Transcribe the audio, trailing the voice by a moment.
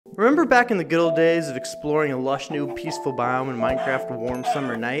Remember back in the good old days of exploring a lush new peaceful biome in Minecraft warm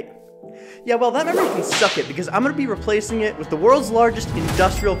summer night? Yeah, well, that memory can suck it because I'm going to be replacing it with the world's largest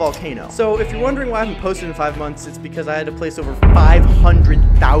industrial volcano. So if you're wondering why I haven't posted in 5 months, it's because I had to place over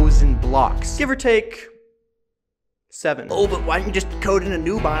 500,000 blocks. Give or take 7. Oh, but why don't you just code in a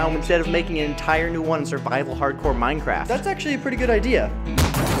new biome instead of making an entire new one in survival hardcore Minecraft? That's actually a pretty good idea.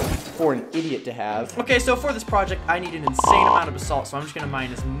 For an idiot to have. Okay, so for this project, I need an insane amount of basalt, so I'm just gonna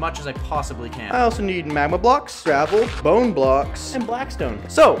mine as much as I possibly can. I also need magma blocks, gravel, bone blocks, and blackstone.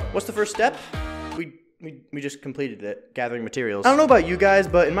 So, what's the first step? We just completed it, gathering materials. I don't know about you guys,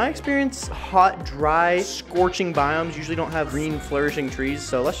 but in my experience, hot, dry, scorching biomes usually don't have green, flourishing trees,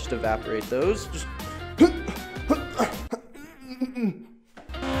 so let's just evaporate those. Just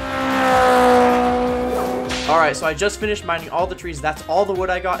Alright, so I just finished mining all the trees. That's all the wood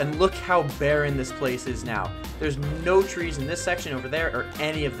I got, and look how barren this place is now. There's no trees in this section over there or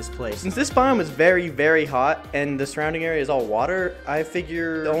any of this place. Since this biome is very, very hot and the surrounding area is all water, I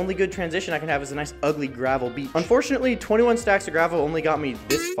figure the only good transition I can have is a nice ugly gravel beach. Unfortunately, 21 stacks of gravel only got me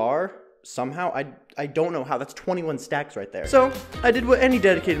this far. Somehow, I don't know how. That's 21 stacks right there. So, I did what any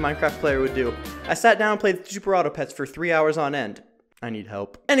dedicated Minecraft player would do. I sat down and played Super Auto Pets for 3 hours on end. I need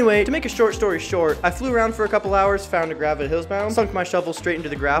help. Anyway, to make a short story short, I flew around for a couple hours, found a gravel hills biome, sunk my shovel straight into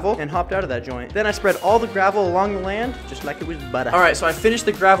the gravel, and hopped out of that joint. Then I spread all the gravel along the land, just like it was butter. Alright, so I finished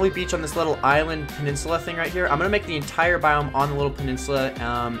the gravelly beach on this little island peninsula thing right here. I'm gonna make the entire biome on the little peninsula,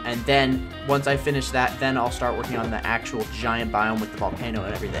 and then, once I finish that, then I'll start working on the actual giant biome with the volcano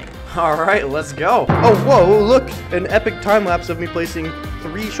and everything. Alright, let's go. Oh, whoa, look! An epic time-lapse of me placing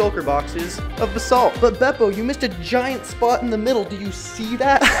 3 shulker boxes of basalt. But Beppo, you missed a giant spot in the middle. Do you see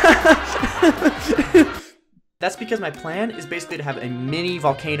that? That's because my plan is basically to have a mini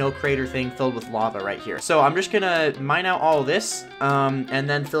volcano crater thing filled with lava right here. So I'm just gonna mine out all of this, and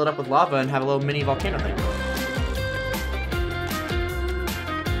then fill it up with lava and have a little mini volcano thing.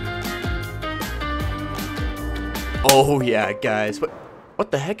 Oh yeah, guys.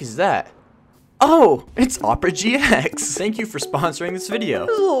 What the heck is that? Oh, it's Opera GX. Thank you for sponsoring this video.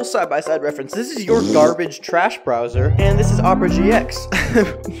 This is a little side-by-side reference. This is your garbage trash browser, and this is Opera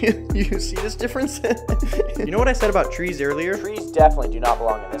GX. you see this difference? You know what I said about trees earlier? Trees definitely do not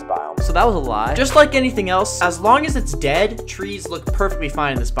belong in this biome. So that was a lie. Just like anything else, as long as it's dead, trees look perfectly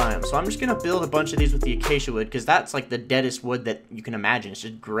fine in this biome. So I'm just gonna build a bunch of these with the acacia wood, because that's like the deadest wood that you can imagine. It's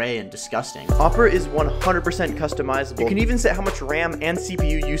just gray and disgusting. Opera is 100% customizable. You can even set how much RAM and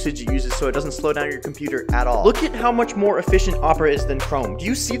CPU usage it uses so it doesn't slow down your computer at all. Look at how much more efficient Opera is than Chrome. Do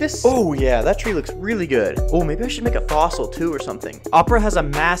you see this? Oh yeah, that tree looks really good. Oh, maybe I should make a fossil too or something. Opera has a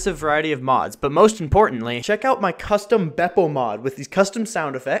massive variety of mods, but most importantly, check out my custom Beppo mod with these custom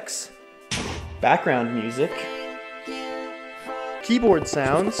sound effects, background music, keyboard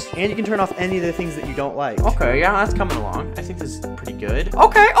sounds, and you can turn off any of the things that you don't like. Okay, yeah, that's coming along. I think this is pretty good.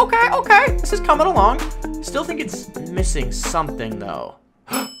 Okay. This is coming along. Still think it's missing something though.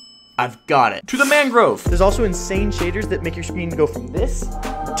 I've got it. To the mangrove. There's also insane shaders that make your screen go from this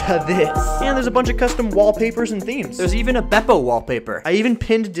to this. And there's a bunch of custom wallpapers and themes. There's even a Beppo wallpaper. I even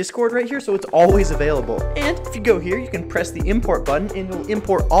pinned Discord right here so it's always available. And if you go here, you can press the import button and it'll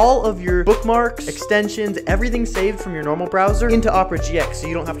import all of your bookmarks, extensions, everything saved from your normal browser into Opera GX, so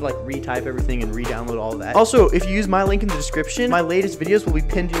you don't have to like retype everything and re-download all of that. Also, if you use my link in the description, my latest videos will be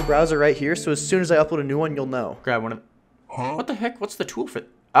pinned to your browser right here, so as soon as I upload a new one, you'll know. Grab one of... Huh? What the heck? What's the tool for...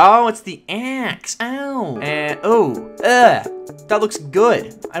 Oh, it's the axe. Ow. And, that looks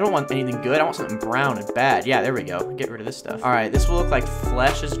good. I don't want anything good. I want something brown and bad. Yeah, there we go. Get rid of this stuff. All right, this will look like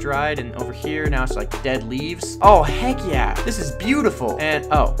flesh is dried, and over here, now it's like dead leaves. Oh, heck yeah. This is beautiful. And,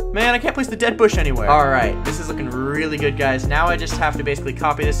 oh, man, I can't place the dead bush anywhere. All right, this is looking really good, guys. Now I just have to basically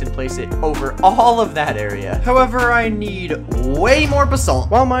copy this and place it over all of that area. However, I need way more basalt.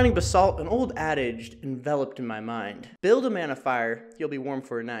 While mining basalt, an old adage enveloped in my mind. Build a man a fire, he'll be warm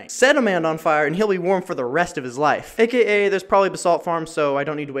for a night. Set a man on fire and he'll be warm for the rest of his life. AKA, there's probably basalt farms, so I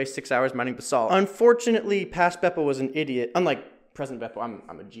don't need to waste 6 hours mining basalt. Unfortunately, past Beppo was an idiot. Unlike present Beppo,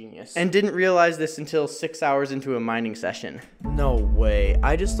 I'm a genius. And didn't realize this until 6 hours into a mining session. No way.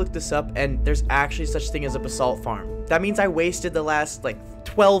 I just looked this up and there's actually such thing as a basalt farm. That means I wasted the last, like,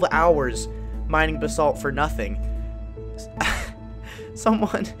 12 hours mining basalt for nothing.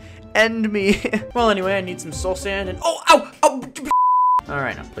 Someone end me. Well, anyway, I need some soul sand and... Oh, ow! Oh!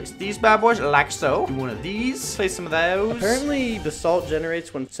 Alright, now place these bad boys like so. Do one of these, place some of those. Apparently, basalt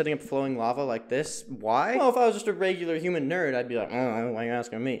generates when setting up flowing lava like this. Why? Well, if I was just a regular human nerd, I'd be like, oh, why are you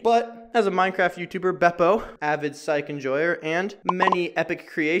asking me? But, as a Minecraft YouTuber, Beppo, avid psych enjoyer, and many epic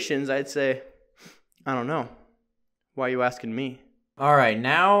creations, I'd say, I don't know. Why are you asking me? Alright,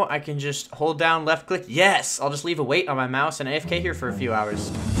 now I can just hold down left click. Yes! I'll just leave a weight on my mouse and AFK here for a few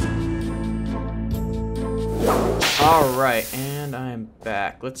hours. Alright, and I'm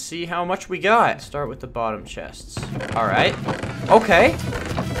back. Let's see how much we got. Start with the bottom chests. Alright. Okay.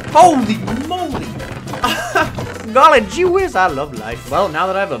 Holy moly! Golly gee whiz, I love life. Well, now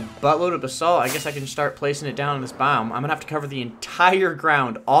that I have a buttload of basalt, I guess I can start placing it down in this biome. I'm gonna have to cover the entire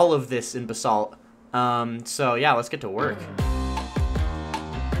ground, all of this in basalt. So yeah, let's get to work.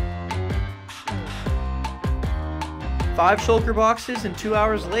 5 shulker boxes and 2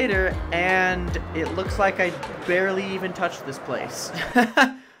 hours later, and it looks like I barely even touched this place.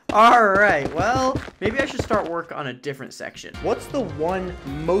 Alright, well, maybe I should start work on a different section. What's the one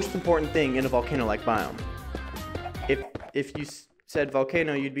most important thing in a volcano-like biome? If you said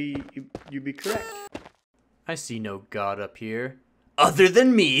volcano, you'd be correct. I see no god up here. Other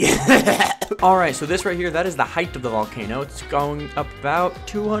than me. Alright, so this right here, that is the height of the volcano. It's going up about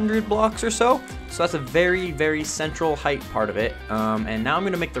 200 blocks or so. So that's a very, very central height part of it. And now I'm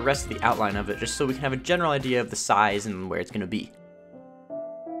going to make the rest of the outline of it just so we can have a general idea of the size and where it's going to be.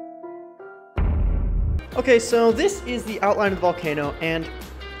 Okay, so this is the outline of the volcano, and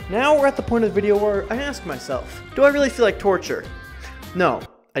now we're at the point of the video where I ask myself, do I really feel like torture? No.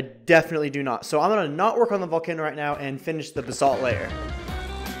 I definitely do not. So I'm gonna not work on the volcano right now and finish the basalt layer.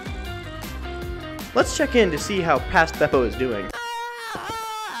 Let's check in to see how past Beppo is doing.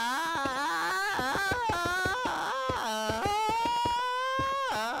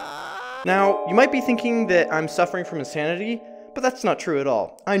 Now, you might be thinking that I'm suffering from insanity, but that's not true at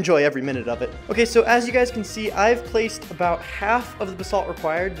all. I enjoy every minute of it. Okay, so as you guys can see, I've placed about half of the basalt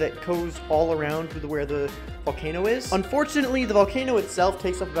required that goes all around where the volcano is. Unfortunately, the volcano itself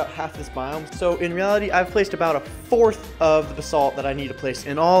takes up about half this biome, so in reality, I've placed about 1/4 of the basalt that I need to place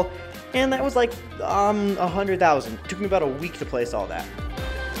in all, and that was like 100,000. It took me about a week to place all that.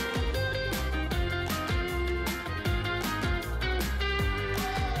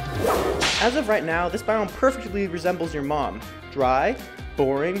 As of right now, this biome perfectly resembles your mom. Dry,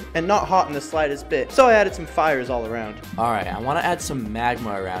 boring, and not hot in the slightest bit. So I added some fires all around. Alright, I want to add some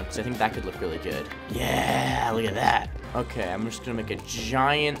magma around because I think that could look really good. Yeah, look at that. Okay, I'm just going to make a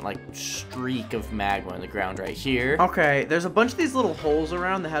giant, like, streak of magma in the ground right here. Okay, there's a bunch of these little holes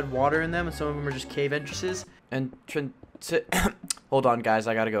around that had water in them, and some of them are just cave entrances. And hold on, guys,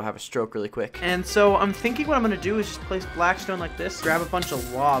 I gotta go have a stroke really quick. And so I'm thinking what I'm gonna do is just place blackstone like this, grab a bunch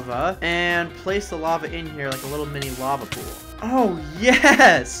of lava, and place the lava in here like a little mini lava pool. Oh,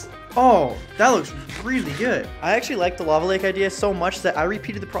 yes! Oh, that looks really good. I actually like the lava lake idea so much that I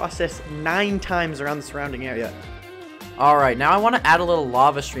repeated the process 9 times around the surrounding area. Alright, now I want to add a little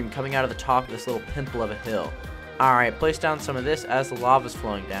lava stream coming out of the top of this little pimple of a hill. Alright, place down some of this as the lava's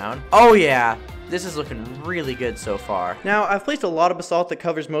flowing down. Oh yeah! This is looking really good so far. Now, I've placed a lot of basalt that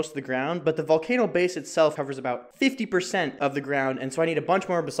covers most of the ground, but the volcano base itself covers about 50% of the ground, and so I need a bunch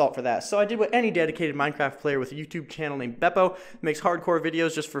more basalt for that. So I did what any dedicated Minecraft player with a YouTube channel named Beppo, who makes hardcore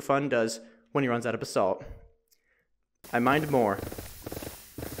videos just for fun, does when he runs out of basalt. I mined more.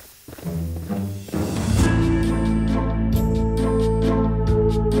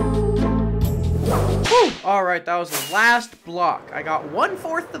 Alright, that was the last block. I got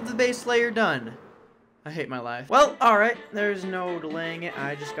 1/4 of the base layer done. I hate my life. Well, alright, there's no delaying it.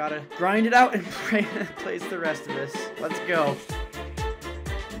 I just gotta grind it out and place the rest of this. Let's go.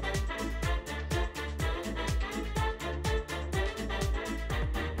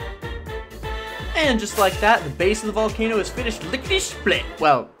 And just like that, the base of the volcano is finished lickety-split.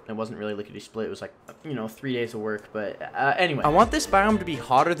 Well, it wasn't really lickety-split. It was like, you know, 3 days of work. But anyway, I want this biome to be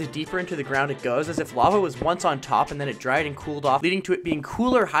hotter the deeper into the ground it goes, as if lava was once on top and then it dried and cooled off, leading to it being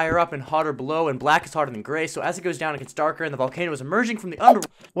cooler higher up and hotter below, and black is hotter than gray. So as it goes down, it gets darker, and the volcano is emerging from the under.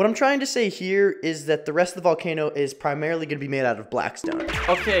 What I'm trying to say here is that the rest of the volcano is primarily going to be made out of blackstone.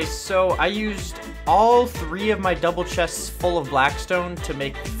 Okay, so I used all 3 of my double chests full of blackstone to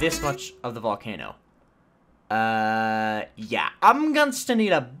make this much of the volcano. Yeah, I'm going to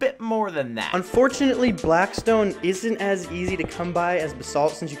need a bit more than that. Unfortunately, blackstone isn't as easy to come by as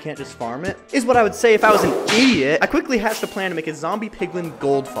basalt since you can't just farm it, is what I would say if I was an idiot. I quickly hatched a plan to make a zombie piglin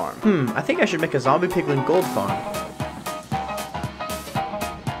gold farm. I think I should make a zombie piglin gold farm.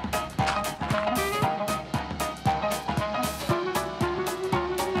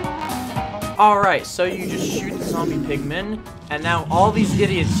 Alright, so you just shoot the zombie pigmen, and now all these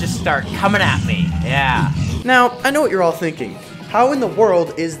idiots just start coming at me. Yeah. Now, I know what you're all thinking. How in the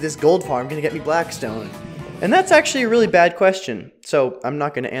world is this gold farm gonna get me blackstone? And that's actually a really bad question, so I'm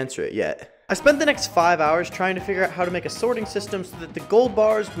not gonna answer it yet. I spent the next 5 hours trying to figure out how to make a sorting system so that the gold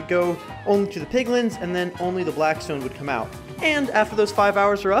bars would go only to the piglins and then only the blackstone would come out. And after those 5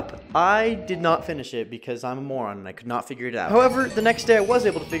 hours were up, I did not finish it because I'm a moron and I could not figure it out. However, the next day I was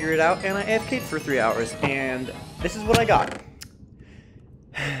able to figure it out and I AFK'd for 3 hours and this is what I got.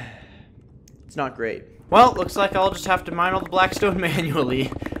 It's not great. Well, looks like I'll just have to mine all the blackstone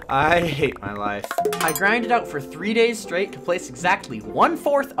manually. I hate my life. I grinded out for 3 days straight to place exactly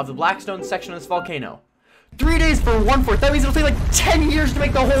 1/4 of the blackstone section of this volcano. 3 days for 1/4. That means it'll take like 10 years to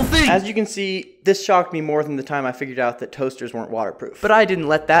make the whole thing. As you can see, this shocked me more than the time I figured out that toasters weren't waterproof. But I didn't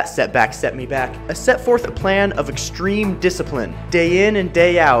let that setback set me back. I set forth a plan of extreme discipline. Day in and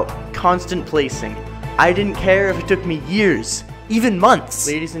day out, constant placing. I didn't care if it took me years. Even months.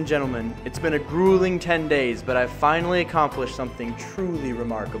 Ladies and gentlemen, it's been a grueling 10 days, but I've finally accomplished something truly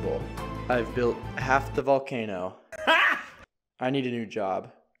remarkable. I've built half the volcano. I need a new job.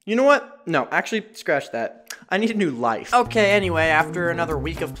 You know what? No, actually, scratch that. I need a new life. Okay, anyway, after another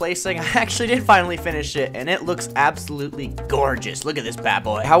week of placing, I actually did finally finish it, and it looks absolutely gorgeous. Look at this bad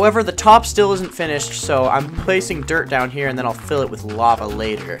boy. However, the top still isn't finished, so I'm placing dirt down here, and then I'll fill it with lava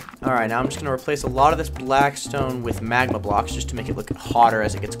later. All right, now I'm just gonna replace a lot of this blackstone with magma blocks just to make it look hotter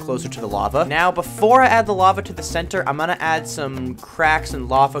as it gets closer to the lava. Now, before I add the lava to the center, I'm gonna add some cracks and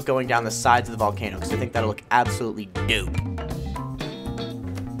lava going down the sides of the volcano, because I think that'll look absolutely dope.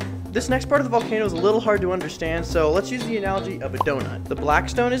 This next part of the volcano is a little hard to understand, so let's use the analogy of a donut. The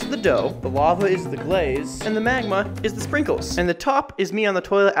blackstone is the dough, the lava is the glaze, and the magma is the sprinkles. And the top is me on the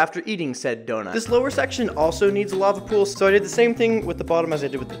toilet after eating said donut. This lower section also needs a lava pool, so I did the same thing with the bottom as I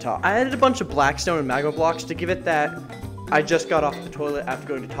did with the top. I added a bunch of blackstone and magma blocks to give it that I just got off the toilet after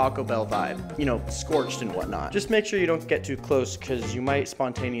going to Taco Bell vibe. You know, scorched and whatnot. Just make sure you don't get too close because you might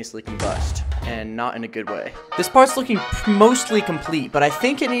spontaneously combust. And not in a good way. This part's looking mostly complete, but I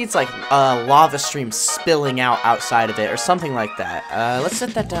think it needs like a lava stream spilling out outside of it or something like that. Let's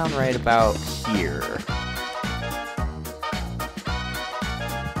set that down right about here.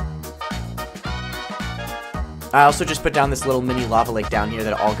 I also just put down this little mini lava lake down here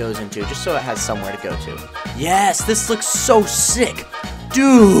that it all goes into, just so it has somewhere to go to. Yes, this looks so sick.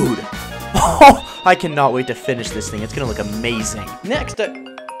 Dude! Oh, I cannot wait to finish this thing. It's gonna look amazing. Next,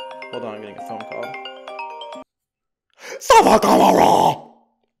 hold on, I'm getting a phone call.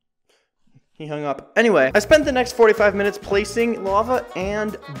 He hung up. Anyway, I spent the next 45 minutes placing lava,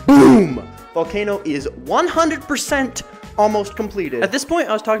 and boom! Volcano is 100% almost completed. At this point,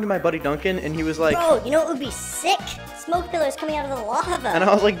 I was talking to my buddy Duncan, and he was like, "Bro, you know what would be sick? Smoke pillars coming out of the lava." And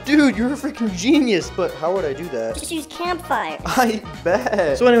I was like, dude, you're a freaking genius, but how would I do that? Just use campfires. I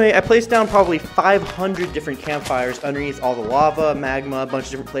bet. So anyway, I placed down probably 500 different campfires underneath all the lava, magma, a bunch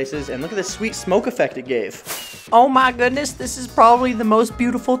of different places, and look at this sweet smoke effect it gave. Oh my goodness, this is probably the most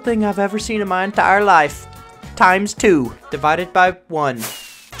beautiful thing I've ever seen in my entire life. Times 2, divided by 1.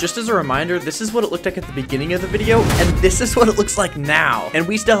 Just as a reminder, this is what it looked like at the beginning of the video, and this is what it looks like now. And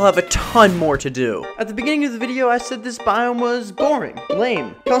we still have a ton more to do. At the beginning of the video, I said this biome was boring,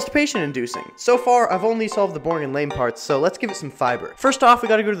 lame, constipation-inducing. So far, I've only solved the boring and lame parts, so let's give it some fiber. First off, we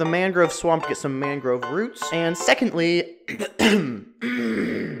gotta go to the mangrove swamp to get some mangrove roots. And secondly,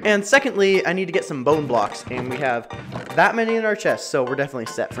 I need to get some bone blocks, and we have that many in our chest, so we're definitely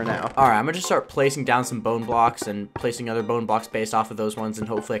set for now. All right, I'm gonna just start placing down some bone blocks and placing other bone blocks based off of those ones, and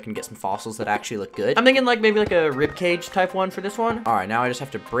hopefully I can get some fossils that actually look good. I'm thinking like maybe like a rib cage type one for this one. All right, now I just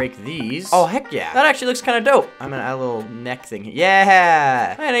have to break these. Oh, heck yeah. That actually looks kind of dope. I'm gonna add a little neck thing.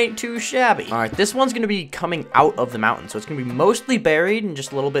 Yeah, that ain't too shabby. All right, this one's gonna be coming out of the mountain, so it's gonna be mostly buried and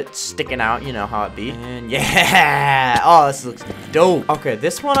just a little bit sticking out, you know how it be. And yeah, oh, this looks dope. Okay,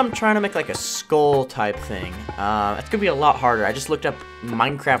 this one I'm trying to make like a skull type thing. It's gonna be a lot harder. I just looked up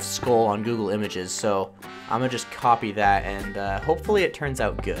Minecraft skull on Google Images, so I'm gonna just copy that and hopefully it turns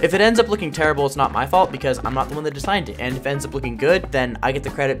out good. If it ends up looking terrible, it's not my fault because I'm not the one that designed it. And if it ends up looking good, then I get the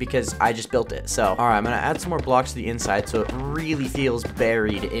credit because I just built it. So, all right, I'm gonna add some more blocks to the inside so it really feels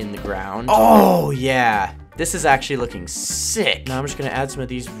buried in the ground. Oh, yeah. This is actually looking sick. Now I'm just gonna add some of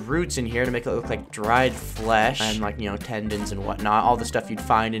these roots in here to make it look like dried flesh and like, you know, tendons and whatnot. All the stuff you'd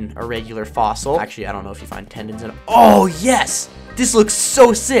find in a regular fossil. Actually, I don't know if you find tendons in. Oh, yes! This looks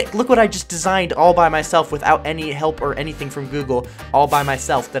so sick. Look what I just designed all by myself without any help or anything from Google. All by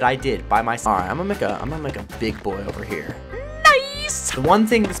myself that I did by myself. All right, I'm gonna make a big boy over here. Nice! The one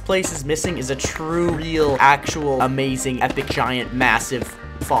thing this place is missing is a true, real, actual, amazing, epic, giant, massive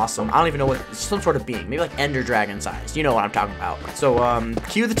fossil. I don't even know what, some sort of being. Maybe like Ender Dragon sized. You know what I'm talking about. So,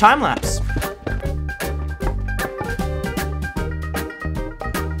 cue the time lapse.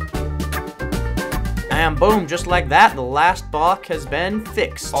 Bam, boom, just like that, the last block has been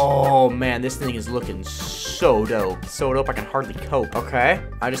fixed. Oh man, this thing is looking so dope. So dope I can hardly cope. Okay,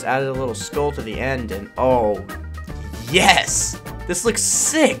 I just added a little skull to the end and oh, yes! This looks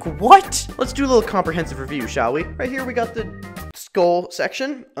sick, what? Let's do a little comprehensive review, shall we? Right here we got the skull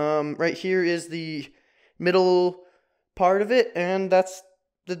section. Right here is the middle part of it, and that's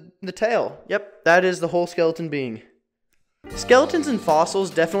the tail. Yep, that is the whole skeleton being. Skeletons and fossils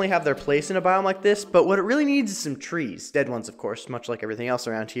definitely have their place in a biome like this, but what it really needs is some trees. Dead ones, of course, much like everything else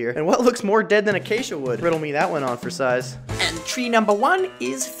around here. And what looks more dead than acacia wood? Riddle me that one on for size. And tree number 1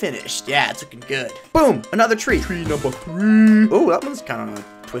 is finished. Yeah, it's looking good. Boom, another tree. Tree number 3. Oh, that one's kind of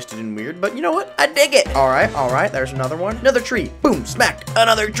twisted and weird, but you know what? I dig it. All right, there's another one. Another tree. Boom, smacked.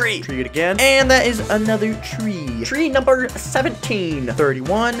 Another tree. Tree it again. And that is another tree. Tree number 17.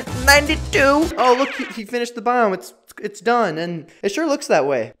 31. 92. Oh, look, he finished the biome. It's done, and it sure looks that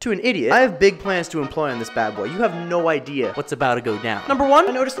way. To an idiot, I have big plans to employ on this bad boy. You have no idea what's about to go down. Number 1,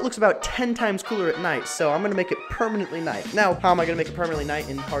 I noticed it looks about 10 times cooler at night, so I'm gonna make it permanently night. Now, how am I gonna make it permanently night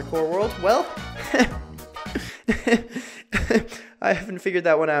in hardcore world? Well, I haven't figured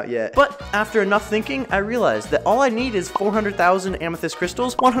that one out yet. But after enough thinking, I realized that all I need is 400,000 amethyst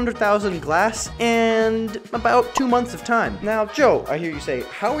crystals, 100,000 glass, and about 2 months of time. Now, Joe, I hear you say,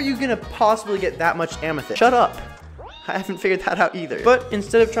 how are you gonna possibly get that much amethyst? Shut up. I haven't figured that out either. But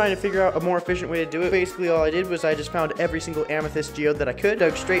instead of trying to figure out a more efficient way to do it, basically all I did was I just found every single amethyst geode that I could,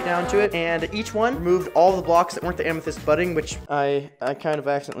 dug straight down to it, and each one removed all the blocks that weren't the amethyst budding, which I kind of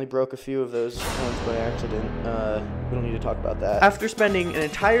accidentally broke a few of those ones by accident. We don't need to talk about that. After spending an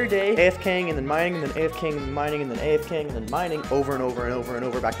entire day AFKing and then mining and then AFKing and then mining and then AFKing and then mining over and over and over and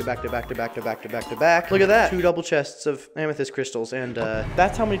over, back to back to back to back to back to back to back. Look at that. 2 double chests of amethyst crystals, and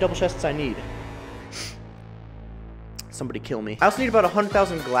that's how many double chests I need. Somebody kill me. I also need about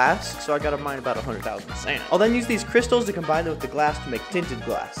 100,000 glass, so I gotta mine about 100,000 sand. I'll then use these crystals to combine them with the glass to make tinted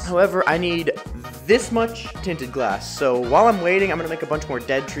glass. However, I need this much tinted glass, so while I'm waiting, I'm gonna make a bunch more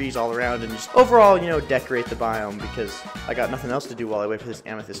dead trees all around and just overall, you know, decorate the biome because I got nothing else to do while I wait for this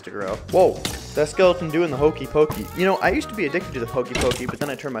amethyst to grow. Whoa, that skeleton doing the hokey pokey. You know, I used to be addicted to the hokey pokey, but then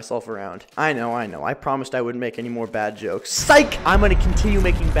I turned myself around. I know. I promised I wouldn't make any more bad jokes. Psych! I'm gonna continue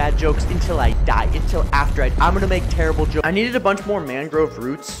making bad jokes until I die, until after I'm gonna make terrible jokes. I needed a bunch more mangrove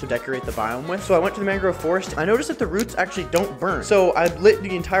roots to decorate the biome with, so I went to the mangrove forest. I noticed that the roots actually don't burn. So I lit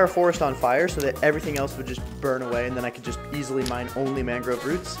the entire forest on fire so that everything else would just burn away, and then I could just easily mine only mangrove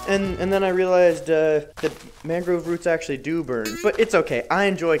roots. And then I realized that mangrove roots actually do burn. But it's okay. I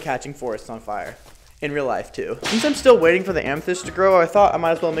enjoy catching forests on fire. In real life too. Since I'm still waiting for the amethyst to grow, I thought I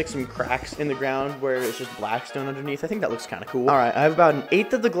might as well make some cracks in the ground where it's just black stone underneath. I think that looks kind of cool. All right, I have about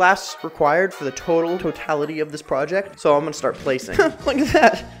 1/8 of the glass required for the totality of this project, so I'm gonna start placing. Look at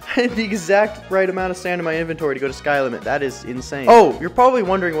that. I had the exact right amount of sand in my inventory to go to sky limit. That is insane. Oh, you're probably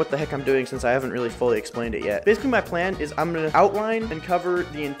wondering what the heck I'm doing since I haven't really fully explained it yet. Basically, my plan is I'm gonna outline and cover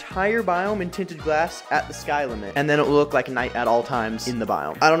the entire biome in tinted glass at the sky limit, and then it will look like night at all times in the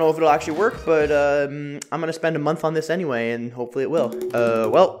biome. I don't know if it'll actually work, but I'm gonna spend a month on this anyway, and hopefully it will.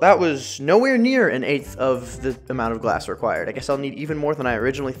 Well, that was nowhere near 1/8 of the amount of glass required. I guess I'll need even more than I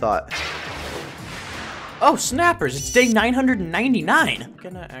originally thought. Oh, snappers, it's day 999. I'm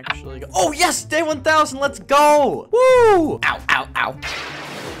gonna actually go. Oh, yes, day 1000, let's go. Woo! Ow, ow, ow.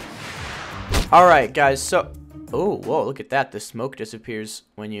 All right, guys, so. Oh, whoa, look at that. The smoke disappears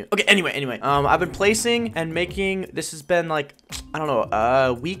when you... Okay, anyway. I've been placing and making... This has been like, I don't know,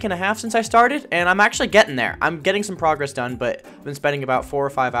 a week and a half since I started, and I'm actually getting there. I'm getting some progress done, but I've been spending about 4 or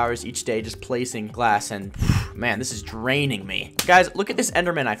 5 hours each day just placing glass, and man, this is draining me. Guys, look at this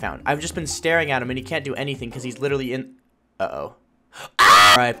Enderman I found. I've just been staring at him, and he can't do anything because he's literally in... Uh-oh.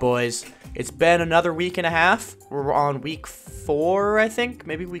 All right, boys. It's been another week and a half. We're on week 4, I think.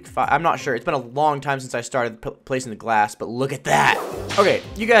 Maybe week 5. I'm not sure. It's been a long time since I started placing the glass, but look at that. Okay,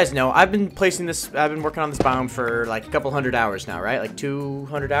 you guys know, I've been working on this biome for like a couple hundred hours now, right? Like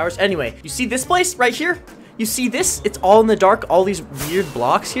 200 hours. Anyway, you see this place right here? You see this? It's all in the dark, all these weird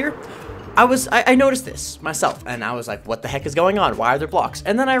blocks here. I noticed this myself, and I was like, what the heck is going on? Why are there blocks?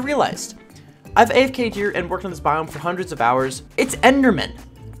 And then I realized, I've AFK'd here and worked on this biome for hundreds of hours. It's Enderman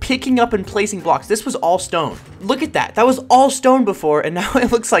picking up and placing blocks. This was all stone. Look at that. That was all stone before, and now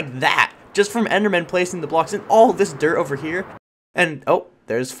it looks like that. Just from Enderman placing the blocks and all this dirt over here. And, oh,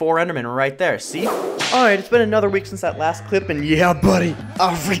 there's 4 Endermen right there. See? Alright, it's been another week since that last clip, and yeah, buddy,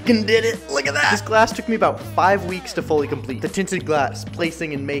 I freaking did it. Look at that. This glass took me about 5 weeks to fully complete. The tinted glass,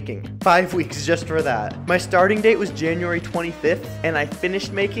 placing and making. 5 weeks just for that. My starting date was January 25th, and I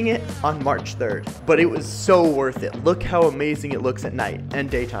finished making it on March 3rd. But it was so worth it. Look how amazing it looks at night and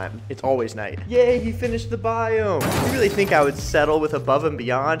daytime. It's always night. Yay, he finished the biome. You really think I would settle with above and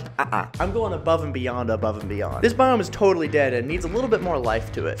beyond? I'm going above and beyond, above and beyond. This biome is totally dead and needs a little bit more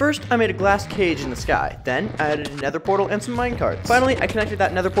life to it. First, I made a glass cage in the sky. Then, I added a nether portal and some minecarts. Finally, I connected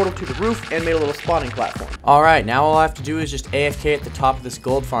that nether portal to the roof and made a little spawning platform. Alright, now all I have to do is just AFK at the top of this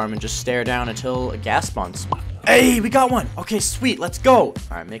gold farm and just stare down until a gas spawns. Hey, we got one! Okay, sweet, let's go!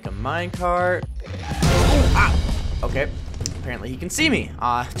 Alright, make a minecart. Okay. Apparently he can see me.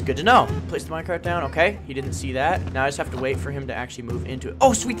 It's good to know. Place the minecart down. Okay, he didn't see that. Now I just have to wait for him to actually move into it.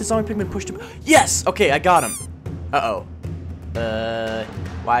 Oh, sweet, the zombie pigman pushed him. Yes! Okay, I got him. Uh-oh.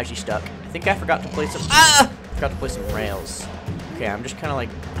 Why is he stuck? I think I forgot to place some... Forgot to place some rails. Okay, I'm just kind of like...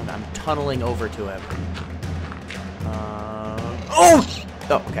 I'm tunneling over to him. Oh,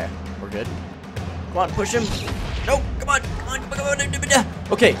 okay. We're good. Come on, push him. No, come on.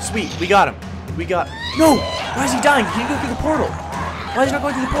 Okay, sweet. We got him. We got... No! Why is he dying? He didn't go through the portal. Why is he not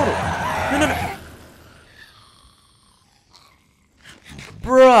going through the portal? No.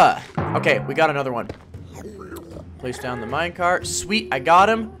 Bruh. Okay, we got another one. Place down the minecart. Sweet, I got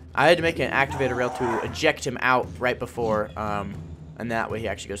him. I had to make an activator rail to eject him out right before, and that way he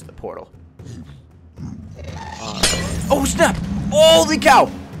actually goes to the portal. Oh, snap! Holy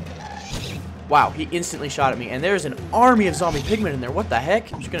cow! Wow, he instantly shot at me, and there's an army of zombie pigmen in there. What the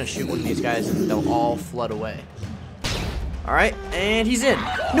heck? I'm just gonna shoot one of these guys, and they'll all flood away. All right, and he's in.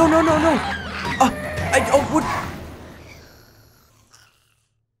 No! What?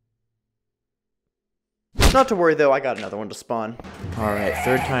 Not to worry though, I got another one to spawn. All right,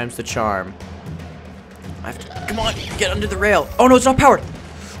 third time's the charm. I have to. Come on, get under the rail. Oh no, it's not powered.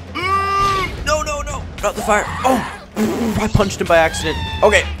 No, not the fire. Oh, I punched him by accident.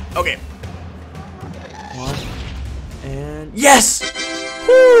 Okay. One, and yes!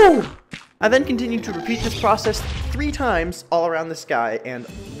 Woo! I then continued to repeat this process 3 times all around the sky, and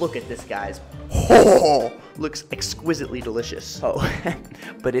look at this, guys. Oh, looks exquisitely delicious. Oh,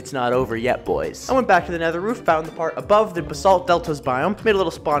 but it's not over yet, boys. I went back to the nether roof, found the part above the basalt deltas biome, made a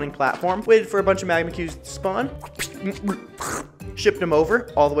little spawning platform, waited for a bunch of magma cubes to spawn, shipped them over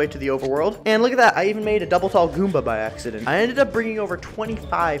all the way to the overworld, and look at that, I even made a double tall Goomba by accident. I ended up bringing over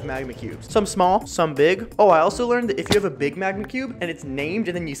 25 magma cubes, some small, some big. Oh, I also learned that if you have a big magma cube and it's named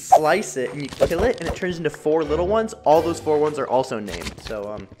and then you slice it and you kill it and it turns into 4 little ones, all those 4 ones are also named.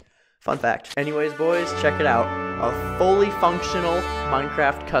 So, fun fact. Anyways, boys, check it out. A fully functional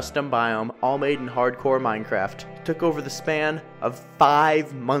Minecraft custom biome, all made in hardcore Minecraft. Took over the span of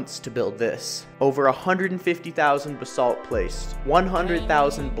 5 months to build this. Over 150,000 basalt placed,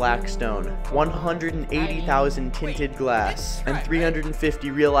 100,000 blackstone, 180,000 tinted glass, and 350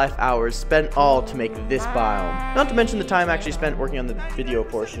 real-life hours spent all to make this biome. Not to mention the time actually spent working on the video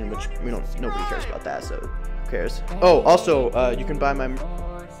portion, which nobody cares about that, so who cares? Oh, also, you can buy my...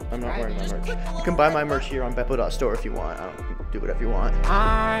 I'm not wearing my merch. You can buy my merch here on Beppo.store if you want. I don't do whatever you want.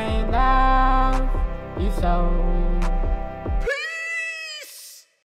 I love you so.